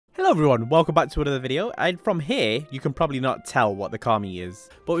Hello everyone, welcome back to another video, and from here you can probably not tell what the Kami is,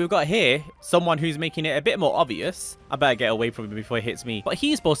 but we've got here someone who's making it a bit more obvious. I better get away from him before he hits me, but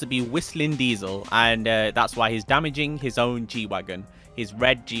he's supposed to be Whistling Diesel, and that's why he's damaging his own G-Wagon, his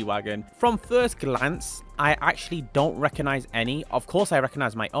red G-Wagon. From first glance, I actually don't recognize any. Of course I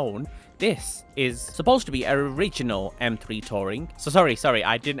recognize my own. This is supposed to be an original M3 Touring. So sorry,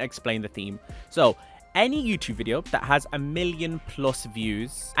 I didn't explain the theme. So any YouTube video that has 1 million+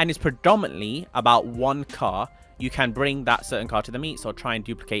 views and is predominantly about one car, you can bring that certain car to the meet, so try and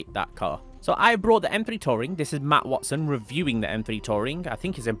duplicate that car. So I brought the M3 Touring. This is Matt Watson reviewing the M3 Touring. I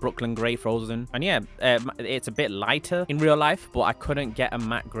think it's in Brooklyn Grey Frozen. And yeah, it's a bit lighter in real life, but I couldn't get a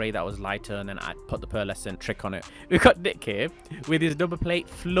matte grey that was lighter, and then I put the pearlescent trick on it. We've got Nick here with his number plate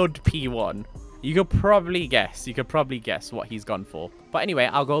Flood P1. You could probably guess what he's gone for. But anyway,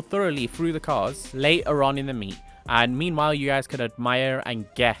 I'll go thoroughly through the cars later on in the meet. And meanwhile, you guys can admire and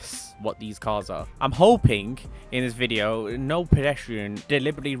guess what these cars are. I'm hoping in this video, no pedestrian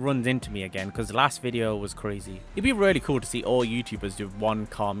deliberately runs into me again, because the last video was crazy. It'd be really cool to see all YouTubers do one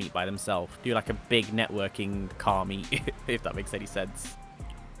car meet by themselves. Do like a big networking car meet, if that makes any sense.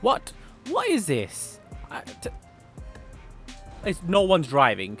 What is this? No one's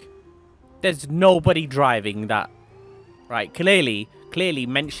driving. There's nobody driving that. Right, clearly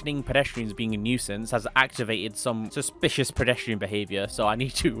mentioning pedestrians being a nuisance has activated some suspicious pedestrian behavior, so I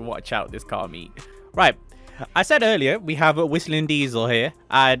need to watch out this car meet. Right, I said earlier we have a Whistling Diesel here,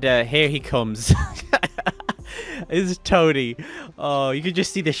 and here he comes. This is Tony. Oh, you can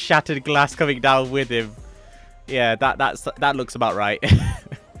just see the shattered glass coming down with him. Yeah, that looks about right.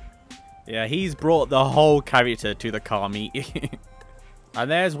 Yeah, he's brought the whole character to the car meet. And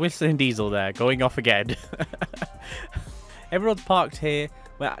there's Whistling Diesel there, going off again. Everyone's parked here.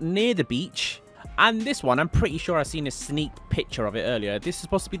 We're near the beach. And this one, I'm pretty sure I've seen a sneak picture of it earlier. This is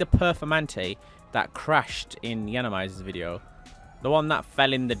supposed to be the Performante that crashed in Yanamai's video. The one that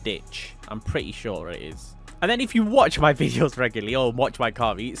fell in the ditch. I'm pretty sure it is. And then if you watch my videos regularly, or watch my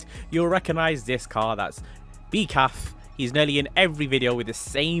car meets, you'll recognize this car. That's BCAF. He's nearly in every video with the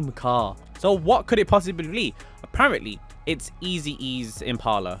same car. So what could it possibly be? Apparently, it's Easy E's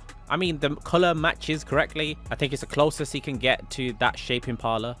Impala. I mean, the color matches correctly. I think it's the closest he can get to that shape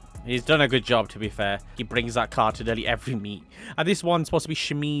Impala. He's done a good job, to be fair. He brings that car to nearly every meet. And this one's supposed to be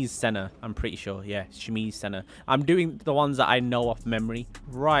Chemise Senna. I'm pretty sure. Yeah, Chemise Senna. I'm doing the ones that I know off memory.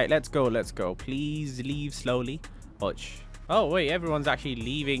 Right, let's go. Please leave slowly. Watch. Oh, wait, everyone's actually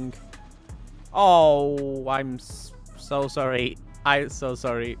leaving. Oh, I'm so sorry. I'm so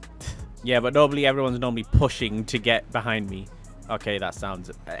sorry. Yeah, but normally everyone's pushing to get behind me. Okay, that sounds...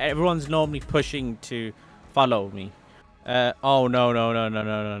 Everyone's normally pushing to follow me. Oh, no.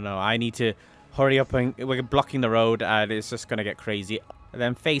 I need to hurry up, and we're blocking the road, and it's just going to get crazy. And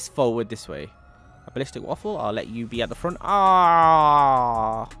then face forward this way. A ballistic waffle, I'll let you be at the front.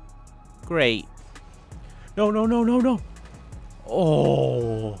 Ah, great. No.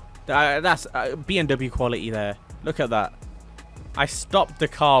 Oh, that's BMW quality there. Look at that. I stopped the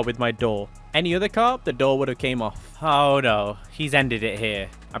car with my door. Any other car, the door would have came off. Oh no, he's ended it here.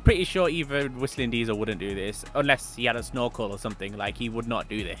 I'm pretty sure even Whistling Diesel wouldn't do this, unless he had a snorkel or something. Like, he would not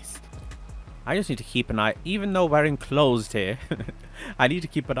do this. I just need to keep an eye, even though we're enclosed here. I need to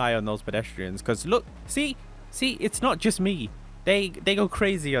keep an eye on those pedestrians, because look, see, it's not just me. They go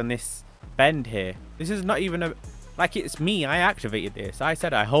crazy on this bend here. This is not even a, like, it's me. I activated this. I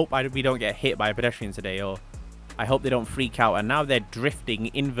said I hope we don't get hit by a pedestrian today, or I hope they don't freak out, and now they're drifting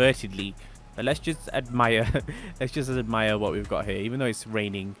invertedly. But let's just admire what we've got here. Even though it's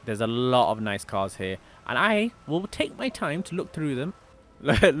raining, there's a lot of nice cars here, and I will take my time to look through them.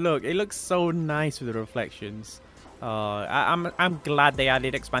 Look, it looks so nice with the reflections. I'm glad they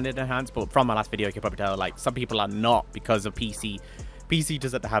added expanded enhanced, but from my last video you can probably tell, like, some people are not, because of PC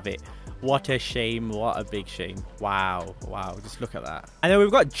doesn't have it. What a shame. What a big shame. Wow, just look at that. And then we've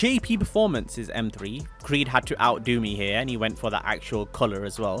got JP Performance's M3. Creed had to outdo me here, and he went for the actual color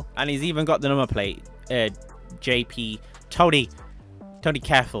as well. And he's even got the number plate. JP Tony,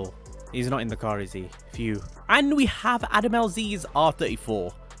 careful. He's not in the car, is he? Phew. And we have Adam LZ's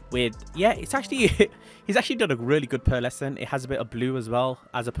R34 with, yeah, it's actually he's actually done a really good pearlescent. It has a bit of blue as well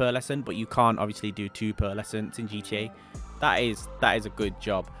as a pearlescent, but you can't obviously do 2 pearlescents in GTA. That is a good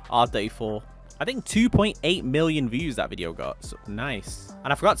job. R34. I think 2.8 million views that video got. So nice.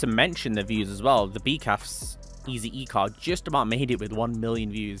 And I forgot to mention the views as well. The BCAF's Easy E car just about made it with 1 million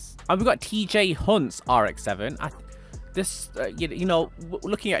views. And we've got TJ Hunt's RX-7. This, you know,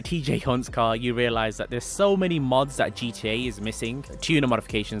 looking at TJ Hunt's car, you realize that there's so many mods that GTA is missing, tuner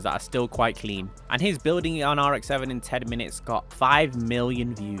modifications that are still quite clean. And his building it on RX-7 in 10 minutes got 5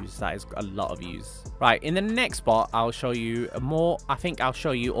 million views. That is a lot of views. Right, in the next spot, I'll show you more. I think I'll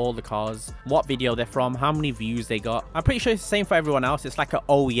show you all the cars, what video they're from, how many views they got. I'm pretty sure it's the same for everyone else. It's like a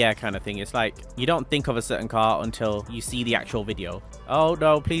oh yeah kind of thing. It's like you don't think of a certain car until you see the actual video. Oh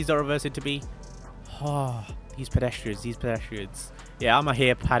no, please don't reverse it to me. Oh. These pedestrians. Yeah, I'm a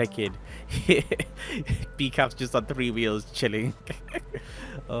here panicking. B-Cap's just on 3 wheels chilling.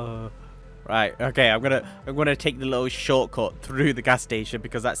 Right, okay, I'm gonna take the little shortcut through the gas station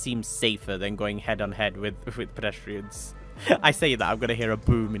because that seems safer than going head on head with pedestrians. I say that, I'm gonna hear a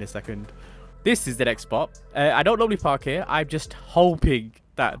boom in a second. This is the next spot. I don't normally park here. I'm just hoping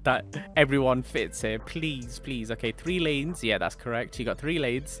that everyone fits here. Please. Okay, 3 lanes. Yeah, that's correct. You got 3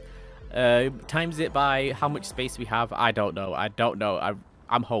 lanes. Times it by how much space we have. I don't know.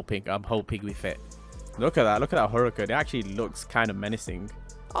 I'm hoping we fit. Look at that Huracan. It actually looks kind of menacing.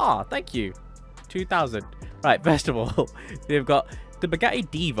 Ah, thank you. 2000. Right, first of all, they've got the Bugatti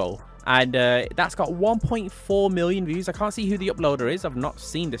Divo, and that's got 1.4 million views. I can't see who the uploader is. I've not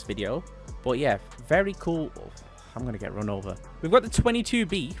seen this video, but yeah, very cool. I'm gonna get run over. We've got the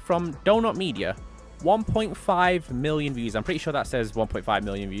 22B from Donut Media. 1.5 million views. I'm pretty sure that says 1.5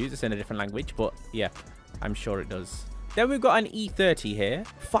 million views. It's in a different language, but yeah, I'm sure it does. Then we've got an E30 here.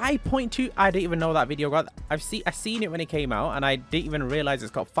 5.2. I didn't even know that video got. I seen it when it came out, and I didn't even realize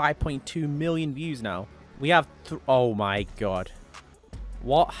it's got 5.2 million views now. We have. Oh my god,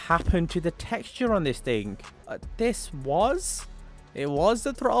 what happened to the texture on this thing? It was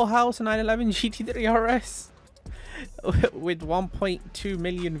the Throttle House 911 GT3 RS with 1.2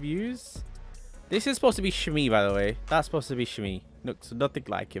 million views. This is supposed to be Shmi, by the way. That's supposed to be Shmi. Looks nothing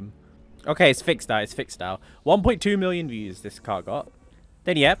like him. Okay, it's fixed now. 1.2 million views this car got.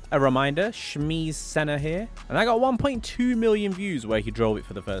 Then, yeah, a reminder. Shmi's Senna here. And I got 1.2 million views where he drove it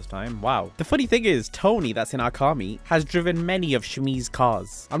for the first time. Wow. The funny thing is, Tony, that's in our car meet, has driven many of Shmi's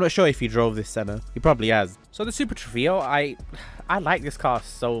cars. I'm not sure if he drove this Senna. He probably has. So the Super Trofeo, I like this car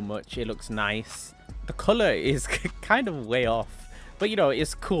so much. It looks nice. The color is kind of way off. But, you know,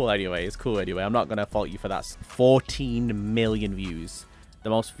 it's cool anyway. I'm not going to fault you for that. 14 million views.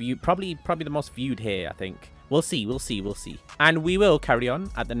 The most viewed, probably the most viewed here, I think. We'll see. And we will carry on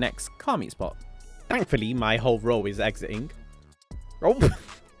at the next car meet spot. Thankfully, my whole row is exiting. Oh,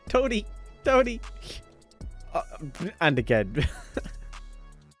 Tony. And again.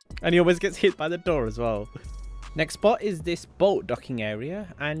 And he always gets hit by the door as well. Next spot is this boat docking area,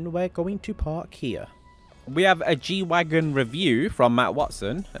 and we're going to park here. We have a G-Wagon review from Matt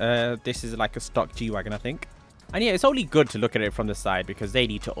Watson. This is like a stock G-Wagon, I think. And yeah, it's only good to look at it from the side because they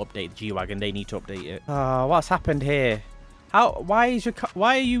need to update the G-Wagon. They need to update it. What's happened here? Why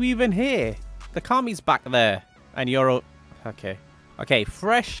are you even here? The car meet's back there. And you're... Okay,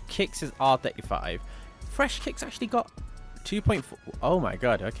 Fresh Kicks is R35. Fresh Kicks actually got 2.4... Oh my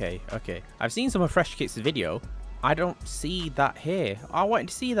god, okay. I've seen some of Fresh Kicks' video. I don't see that here. I wanted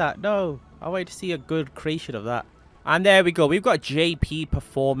to see that. No. I wanted to see a good creation of that. And there we go. We've got JP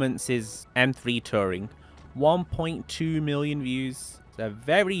Performance's M3 Touring. 1.2 million views. It's a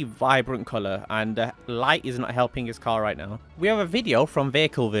very vibrant color, and the light is not helping his car right now. We have a video from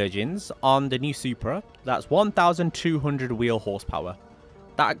Vehicle Virgins on the new Supra. That's 1,200 wheel horsepower.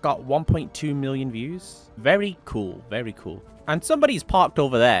 That got 1.2 million views. Very cool. And somebody's parked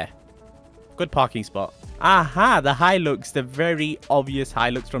over there. Good parking spot. Aha, the Hilux, the very obvious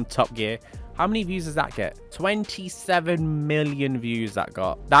Hilux from Top Gear. How many views does that get? 27 million views that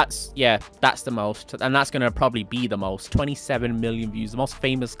got. That's the most. And that's going to probably be the most. 27 million views. The most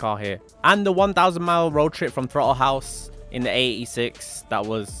famous car here. And the 1,000-mile road trip from Throttle House in the A86. That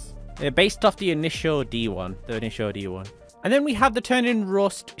was based off the initial D1. And then we have the Turn-in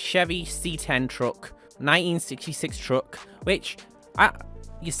Rust Chevy C10 truck. 1966 truck. Which...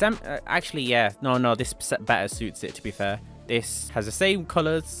 actually, yeah. No, this better suits it, to be fair. This has the same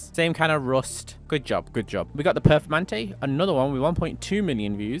colors, same kind of rust. Good job. We got the Performante, another one with 1.2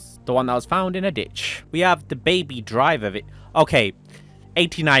 million views. The one that was found in a ditch. We have the Baby Drive of it. Okay,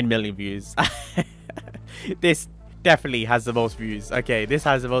 89 million views. This definitely has the most views. Okay, this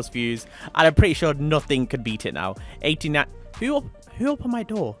has the most views. And I'm pretty sure nothing could beat it now. 89... Who opened my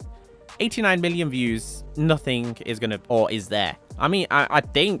door? 89 million views. Nothing is gonna... Or is there? I mean, I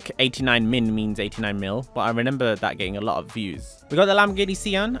think 89 min means 89 mil, but I remember that getting a lot of views. We got the Lamborghini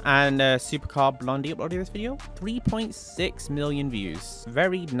Sian and Supercar Blondie uploading this video. 3.6 million views.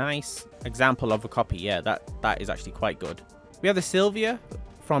 Very nice example of a copy. Yeah, that is actually quite good. We have the Silvia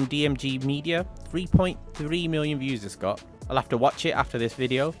from DMG Media. 3.3 million views it's got. I'll have to watch it after this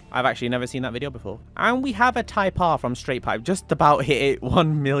video. I've actually never seen that video before. And we have a Type R from Straight Pipe. Just about hit it.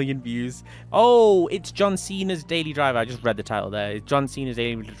 1 million views. Oh, it's John Cena's Daily Driver. I just read the title there. It's John Cena's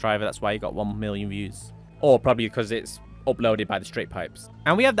Daily Driver. That's why he got 1 million views. Or probably because it's uploaded by the Straight Pipes.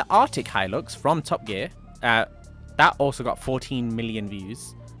 And we have the Arctic Hilux from Top Gear. That also got 14 million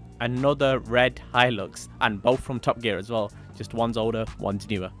views. Another red Hilux. And both from Top Gear as well. Just one's older, one's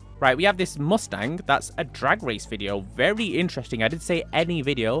newer. Right, we have this Mustang. That's a drag race video. Very interesting. I did say any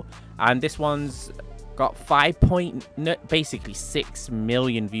video. And this one's got basically 6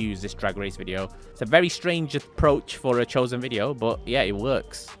 million views, this drag race video. It's a very strange approach for a chosen video, but yeah, it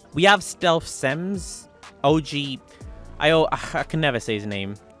works. We have Stealth Sems. OG... I can never say his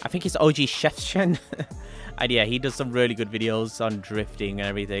name. I think it's OG Chefchen. And yeah, he does some really good videos on drifting and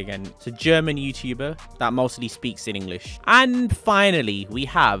everything. And it's a German YouTuber that mostly speaks in English. And finally, we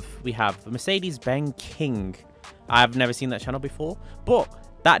have Mercedes-Benz King. I've never seen that channel before, but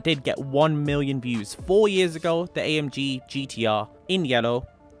that did get 1 million views 4 years ago. The AMG GTR in yellow.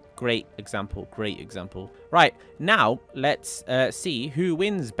 Great example, great example. Right, now let's see who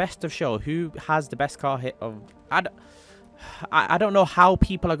wins best of show. Who has the best car hit of... I don't know how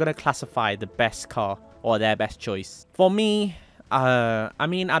people are going to classify the best car or their best choice. For me, I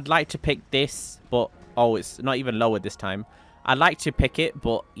mean, I'd like to pick this, but oh, it's not even lower this time. I'd like to pick it,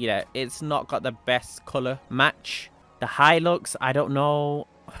 but yeah, it's not got the best color match. The Hilux, I don't know.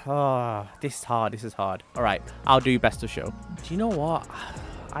 Oh, this is hard. This is hard. All right, I'll do best of show. Do you know what?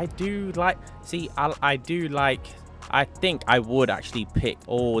 I do like... See, I do like... I think I would actually pick...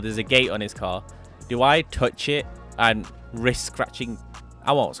 Oh, there's a gate on his car. Do I touch it and risk scratching?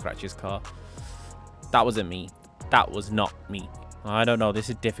 I won't scratch his car. That wasn't me. That was not me. I don't know. This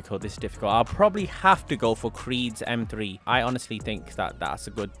is difficult. This is difficult. I'll probably have to go for Creed's M3. I honestly think that that's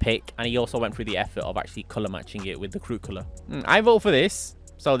a good pick. And he also went through the effort of actually color matching it with the crew color. I vote for this.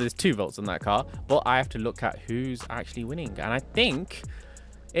 So there's 2 votes on that car. But I have to look at who's actually winning. And I think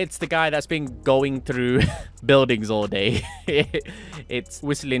it's the guy that's been going through buildings all day. It's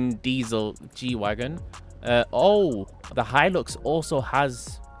Whistling Diesel G-Wagon. Oh, the Hilux also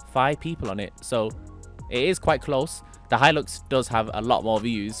has 5 people on it. So it is quite close. The Hilux does have a lot more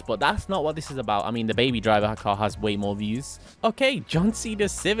views, but that's not what this is about. I mean, the Baby Driver car has way more views. Okay, John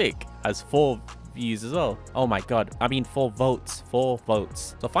Cena's Civic has 4 views as well. Oh my god. I mean, 4 votes. 4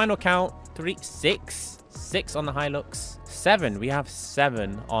 votes. So final count, 6 on the Hilux. 7. We have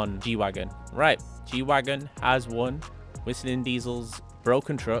 7 on G-Wagon. Right. G-Wagon has won. Whistling Diesel's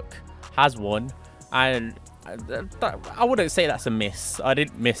Broken Truck has won. And I wouldn't say that's a miss. I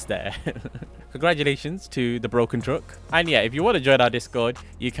didn't miss there. Congratulations to the Broken Truck. And yeah, if you want to join our Discord,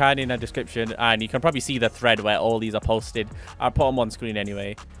 you can in the description, and you can probably see the thread where all these are posted. I'll put them on screen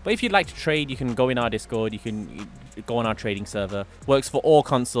anyway. But if you'd like to trade, you can go in our Discord. You can go on our trading server. Works for all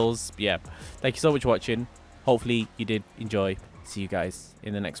consoles. Yeah. Thank you so much for watching. Hopefully you did enjoy. See you guys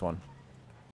in the next one.